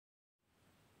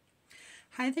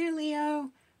Hi there, Leo.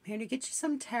 I'm here to get you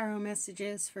some tarot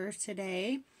messages for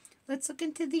today. Let's look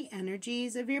into the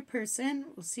energies of your person.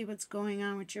 We'll see what's going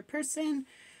on with your person.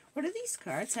 What do these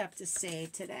cards have to say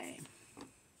today?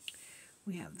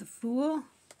 We have the Fool,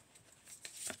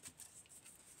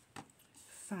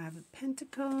 Five of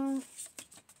Pentacles,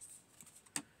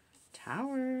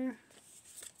 Tower,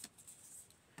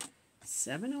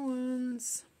 Seven of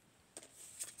Wands,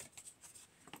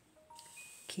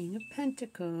 King of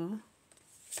Pentacles,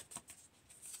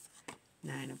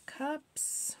 Nine of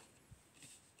Cups,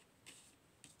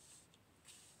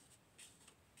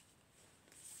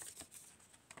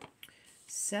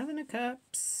 Seven of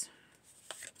Cups,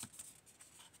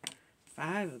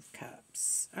 Five of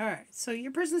Cups. All right, so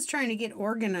your person's trying to get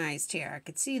organized here. I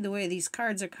could see the way these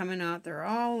cards are coming out. They're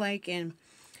all like in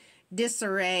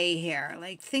disarray here.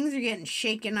 Like things are getting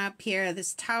shaken up here.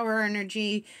 This Tower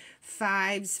energy,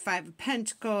 fives, Five of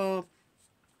Pentacles,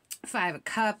 Five of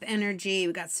Cup energy.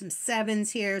 We got some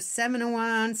sevens here. Seven of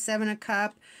Wands, Seven of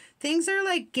Cup. Things are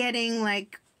like getting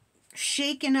like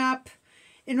shaken up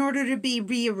in order to be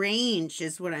rearranged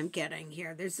is what I'm getting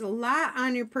here. There's a lot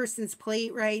on your person's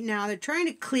plate right now. They're trying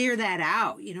to clear that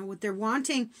out. You know, what they're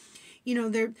wanting, you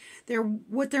know,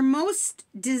 what they're most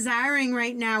desiring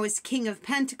right now is King of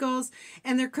Pentacles,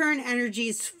 and their current energy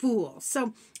is Fool.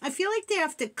 So I feel like they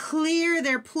have to clear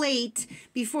their plate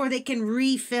before they can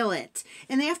refill it.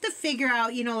 And they have to figure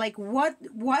out, you know, like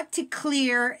what to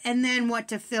clear and then what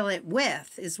to fill it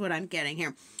with is what I'm getting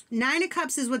here. Nine of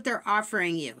Cups is what they're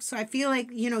offering you. So I feel like,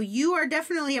 you know, you are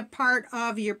definitely a part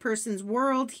of your person's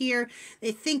world here.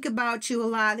 They think about you a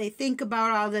lot. They think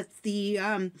about all the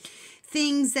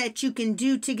things that you can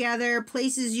do together,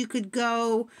 places you could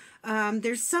go.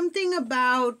 There's something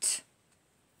about,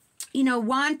 you know,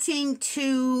 wanting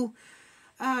to,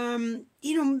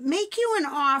 you know, make you an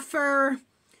offer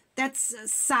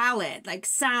that's solid, like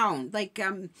sound, like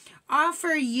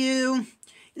offer you.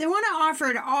 They want to offer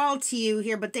it all to you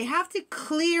here, but they have to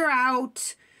clear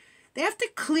out. They have to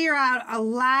clear out a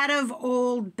lot of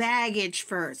old baggage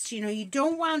first. You know, you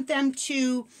don't want them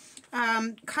to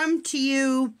come to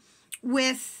you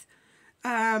with,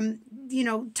 you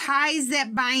know, ties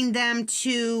that bind them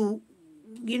to,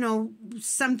 you know,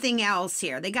 something else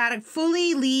here. They got to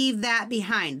fully leave that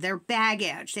behind, their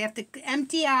baggage. They have to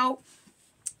empty out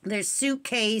their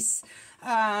suitcase,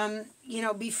 you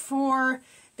know, before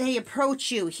they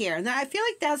approach you here. And I feel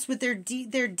like that's what they're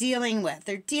dealing with.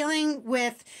 They're dealing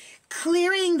with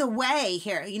clearing the way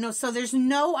here, you know, so there's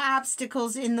no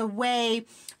obstacles in the way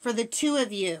for the two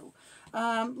of you.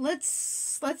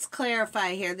 Let's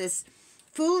clarify here. This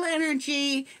Fool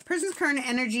energy, person's current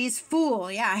energy is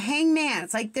Fool. Yeah, Hangman.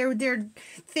 It's like they're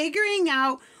figuring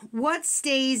out what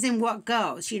stays and what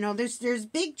goes. You know, there's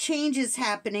big changes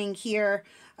happening here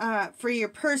for your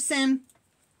person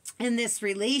in this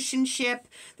relationship.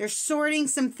 They're sorting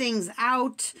some things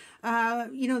out.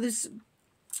 You know, there's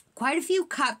quite a few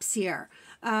cups here.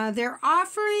 They're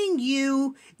offering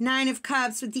you Nine of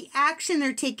Cups, but the action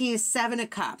they're taking is Seven of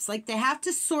Cups. Like they have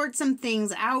to sort some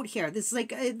things out here. This is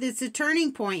like it's a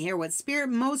turning point here. What Spirit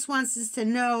most wants us to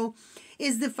know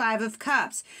is the Five of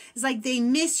Cups. It's like they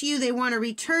miss you. They want to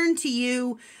return to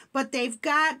you, but they've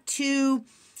got to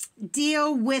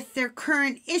deal with their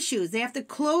current issues. They have to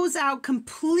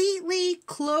completely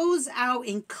close out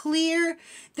and clear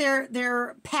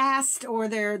their past or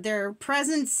their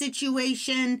present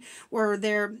situation or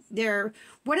their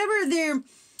whatever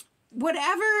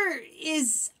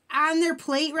is on their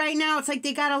plate right now. It's like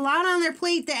they got a lot on their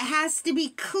plate that has to be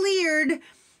cleared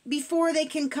before they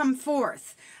can come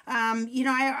forth. You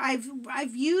know,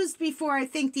 I've used before, I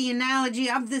think, the analogy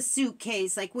of the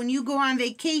suitcase. Like when you go on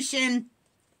vacation,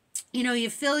 you know,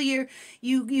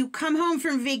 you come home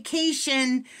from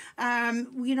vacation,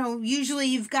 you know, usually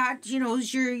you've got, you know,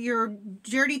 your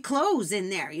dirty clothes in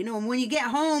there, you know, and when you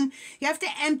get home, you have to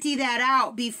empty that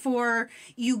out before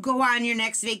you go on your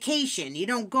next vacation. You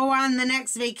don't go on the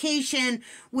next vacation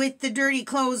with the dirty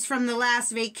clothes from the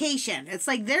last vacation. It's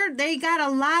like they got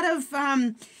a lot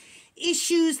of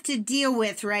issues to deal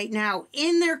with right now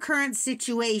in their current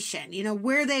situation. You know,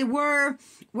 where they were,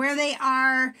 where they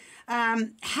are,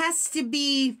 has to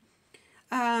be,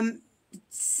 I'm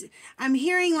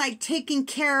hearing like taken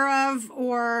care of,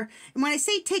 or and when I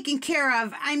say taken care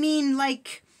of, I mean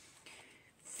like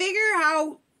figure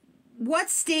out what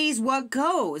stays, what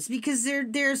goes, because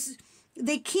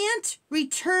they can't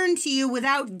return to you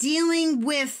without dealing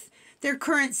with their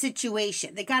current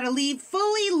situation. They got to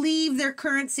fully leave their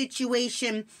current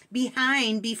situation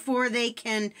behind before they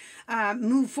can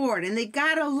move forward. And they've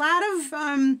got a lot of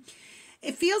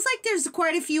it feels like there's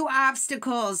quite a few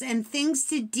obstacles and things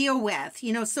to deal with,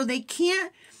 you know, so they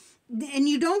can't, and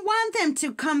you don't want them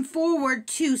to come forward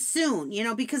too soon, you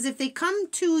know, because if they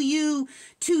come to you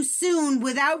too soon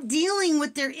without dealing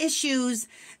with their issues,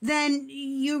 then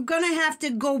you're going to have to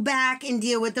go back and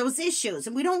deal with those issues.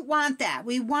 And we don't want that.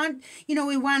 We want, you know,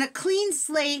 we want a clean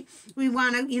slate. We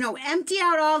want to, you know, empty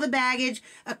out all the baggage,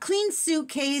 a clean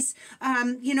suitcase,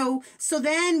 you know, so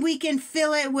then we can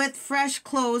fill it with fresh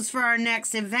clothes for our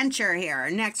next adventure here,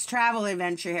 our next travel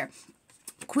adventure here.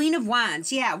 Queen of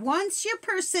Wands, yeah. Once your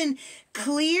person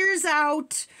clears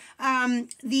out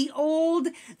the old,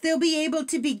 they'll be able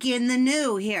to begin the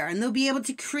new here, and they'll be able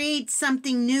to create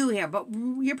something new here. But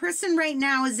your person right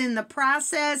now is in the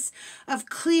process of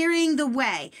clearing the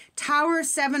way. Tower,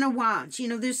 Seven of Wands. You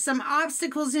know, there's some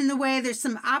obstacles in the way. There's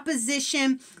some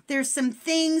opposition. There's some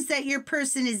things that your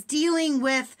person is dealing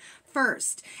with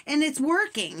first, and it's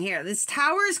working here. This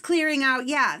tower is clearing out.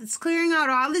 Yeah, it's clearing out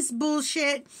all this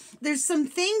bullshit. There's some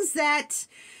things that,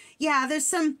 yeah, there's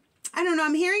some, I don't know,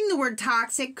 I'm hearing the word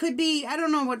toxic. Could be, I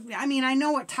don't know what, I mean, I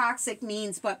know what toxic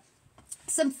means, but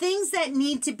some things that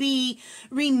need to be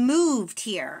removed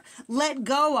here, let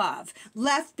go of,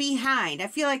 left behind. I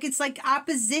feel like it's like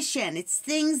opposition. It's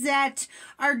things that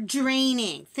are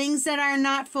draining, things that are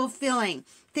not fulfilling,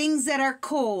 things that are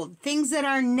cold, things that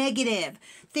are negative,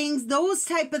 things, those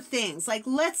type of things. Like,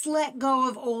 let's let go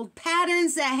of old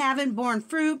patterns that haven't borne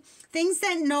fruit, things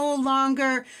that no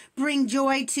longer bring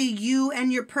joy to you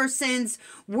and your person's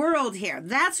world here.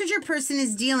 That's what your person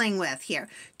is dealing with here.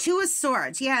 Two of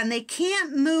Swords. Yeah, and they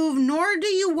can't move, nor do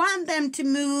you want them to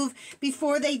move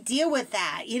before they deal with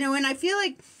that. You know, and I feel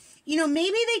like, you know,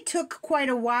 maybe they took quite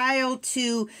a while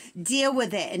to deal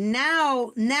with it, and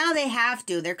now they have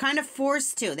to. They're kind of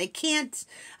forced to. They can't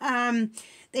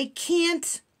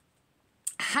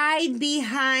hide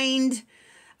behind,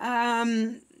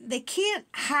 they can't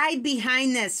hide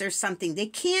behind this or something. They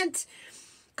can't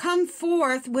come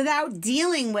forth without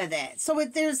dealing with it. So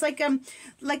there's like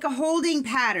a holding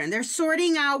pattern. They're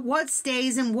sorting out what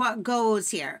stays and what goes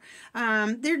here.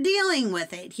 They're dealing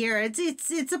with it here.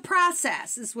 It's a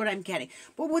process is what I'm getting.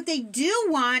 But what they do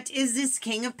want is this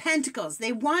King of Pentacles.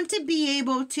 They want to be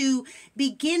able to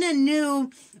begin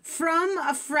anew from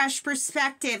a fresh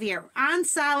perspective here, on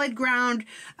solid ground.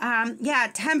 Yeah,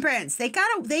 Temperance. They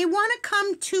want to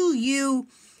come to you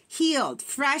healed,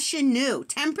 fresh and new.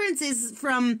 Temperance is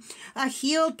from a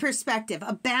healed perspective,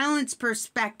 a balanced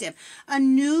perspective, a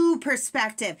new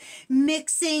perspective,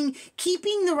 mixing,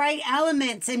 keeping the right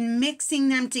elements and mixing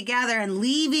them together and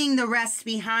leaving the rest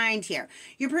behind here.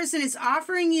 Your person is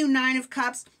offering you Nine of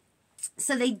Cups.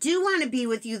 So they do want to be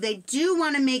with you. They do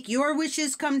want to make your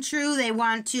wishes come true. They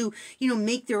want to, you know,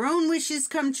 make their own wishes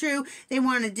come true. They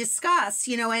want to discuss,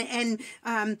 you know, and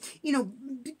you know,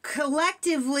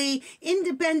 collectively,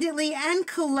 independently and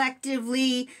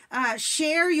collectively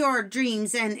share your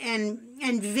dreams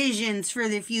and visions for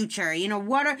the future. You know,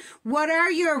 what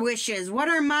are your wishes? What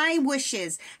are my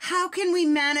wishes? How can we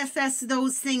manifest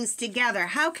those things together?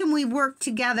 How can we work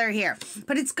together here?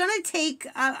 But it's going to take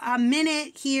a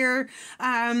minute here.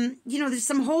 You know, there's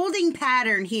some holding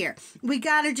pattern here. We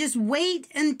got to just wait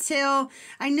until,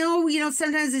 I know, you know,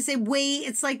 sometimes they say wait.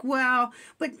 It's like, well,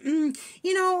 but, you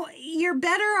know, you're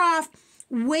better off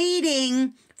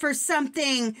waiting for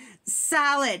something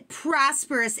solid,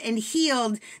 prosperous, and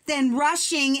healed than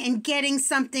rushing and getting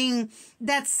something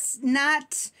that's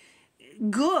not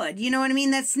good. You know what I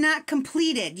mean? That's not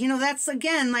completed. You know, that's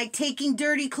again like taking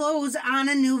dirty clothes on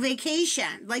a new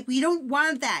vacation. Like, we don't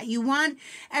want that. You want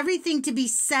everything to be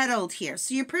settled here.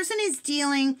 So your person is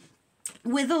dealing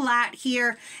with a lot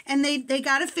here, and they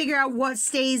got to figure out what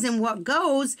stays and what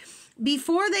goes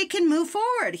before they can move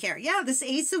forward here. Yeah, this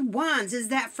Ace of Wands is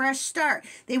that fresh start.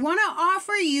 They want to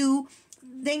offer you,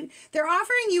 they're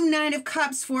offering you Nine of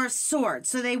Cups for Swords.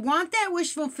 So they want that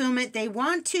wish fulfillment. They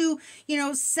want to, you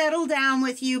know, settle down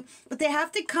with you, but they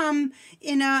have to come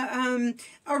in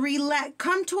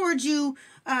come towards you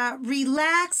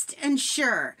relaxed and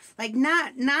sure, like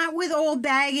not with old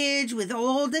baggage, with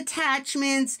old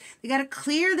attachments. They got to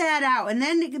clear that out, and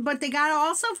then, but they got to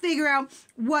also figure out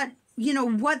what, you know,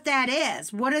 what that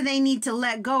is. What do they need to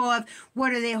let go of?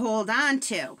 What do they hold on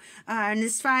to? And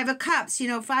this Five of Cups, you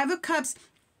know, Five of Cups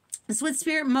That's what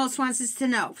Spirit most wants us to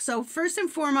know. So first and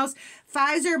foremost,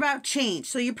 5s are about change.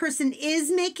 So your person is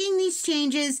making these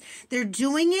changes. They're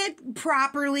doing it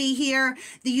properly here.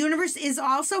 The universe is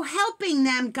also helping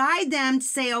them, guide them to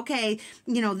say, okay,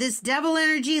 you know, this devil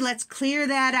energy, let's clear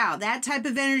that out. That type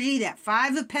of energy, that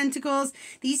 5 of Pentacles,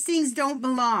 these things don't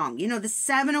belong. You know, the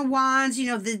 7 of Wands, you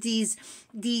know,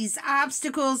 these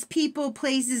obstacles, people,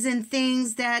 places, and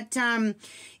things that,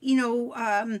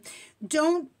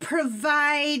 don't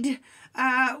provide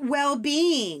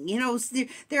well-being. You know,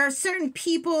 there are certain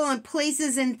people and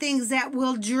places and things that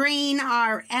will drain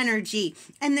our energy.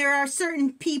 And there are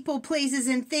certain people, places,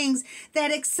 and things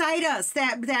that excite us,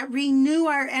 that renew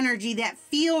our energy, that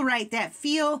feel right, that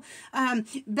feel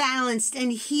balanced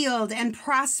and healed and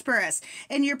prosperous.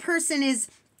 And your person is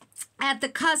at the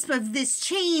cusp of this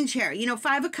change here. You know,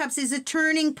 5 of Cups is a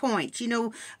turning point. You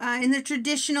know, in the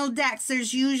traditional decks,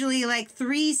 there's usually like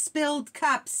 3 spilled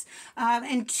cups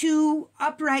and 2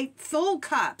 upright full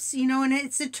cups, you know, and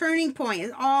it's a turning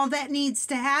point. All that needs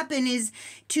to happen is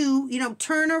to, you know,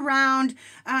 turn around,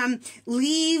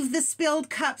 leave the spilled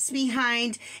cups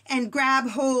behind and grab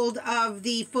hold of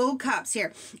the full cups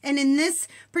here. And in this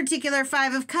particular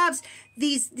 5 of Cups,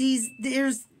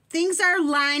 things are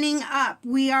lining up.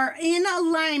 We are in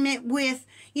alignment with,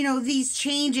 you know, these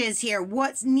changes here.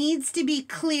 What needs to be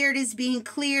cleared is being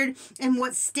cleared, and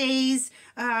what stays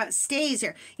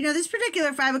here. You know, this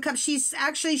particular 5 of Cups, she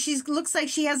looks like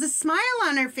she has a smile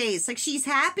on her face. Like she's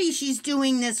happy she's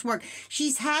doing this work.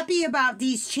 She's happy about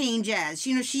these changes.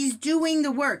 You know, she's doing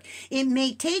the work. It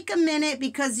may take a minute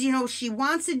because, you know, she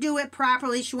wants to do it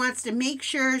properly. She wants to make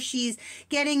sure she's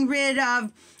getting rid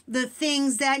of the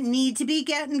things that need to be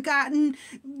gotten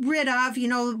rid of, you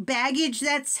know, baggage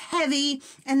that's heavy,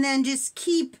 and then just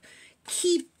keep,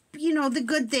 you know, the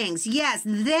good things. Yes,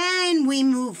 then we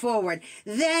move forward.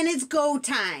 Then it's go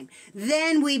time.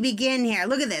 Then we begin here.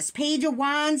 Look at this. Page of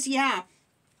Wands, yeah.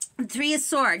 3 of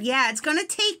Swords. Yeah, it's going to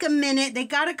take a minute. They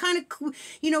got to kind of,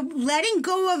 you know, letting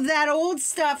go of that old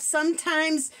stuff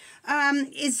sometimes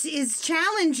is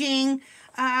challenging.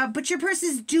 But your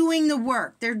person's doing the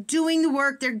work. They're doing the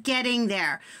work. They're getting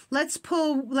there. Let's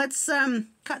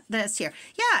cut this here.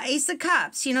 Yeah, Ace of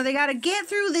Cups. You know, they got to get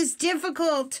through this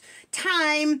difficult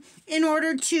time in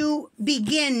order to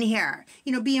begin here.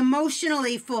 You know, be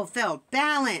emotionally fulfilled,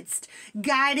 balanced,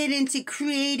 guided into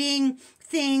creating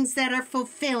things that are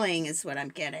fulfilling is what I'm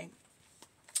getting.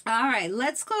 All right,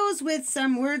 let's close with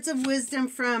some words of wisdom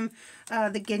from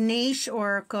the Ganesha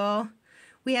Oracle.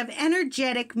 We have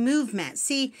energetic movement.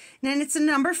 See, then it's a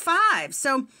number 5.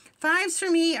 So 5s for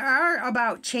me are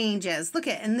about changes. Look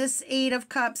at, in this 8 of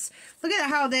Cups, look at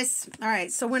how this, all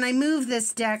right, so when I move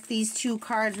this deck, these 2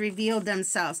 cards revealed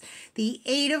themselves. The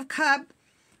 8 of Cups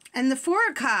and the 4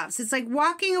 of Cups. It's like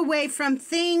walking away from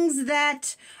things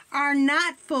that are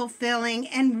not fulfilling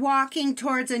and walking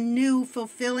towards a new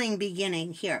fulfilling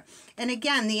beginning here. And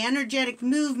again, the energetic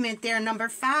movement there, number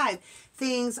 5,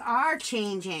 things are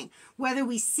changing. Whether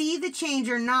we see the change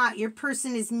or not, your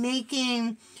person is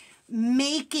making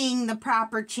the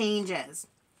proper changes.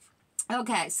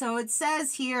 Okay, so it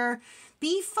says here,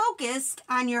 be focused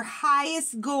on your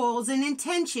highest goals and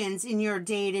intentions in your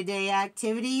day-to-day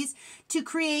activities to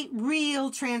create real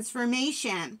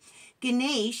transformation.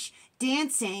 Ganesh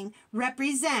dancing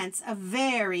represents a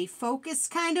very focused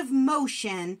kind of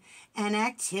motion and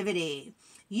activity.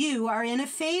 You are in a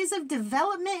phase of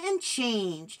development and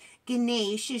change.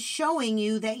 Ganesh is showing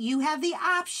you that you have the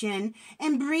option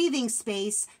and breathing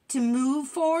space to move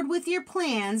forward with your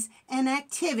plans and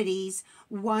activities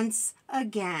once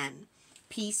again.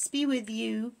 Peace be with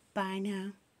you. Bye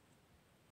now.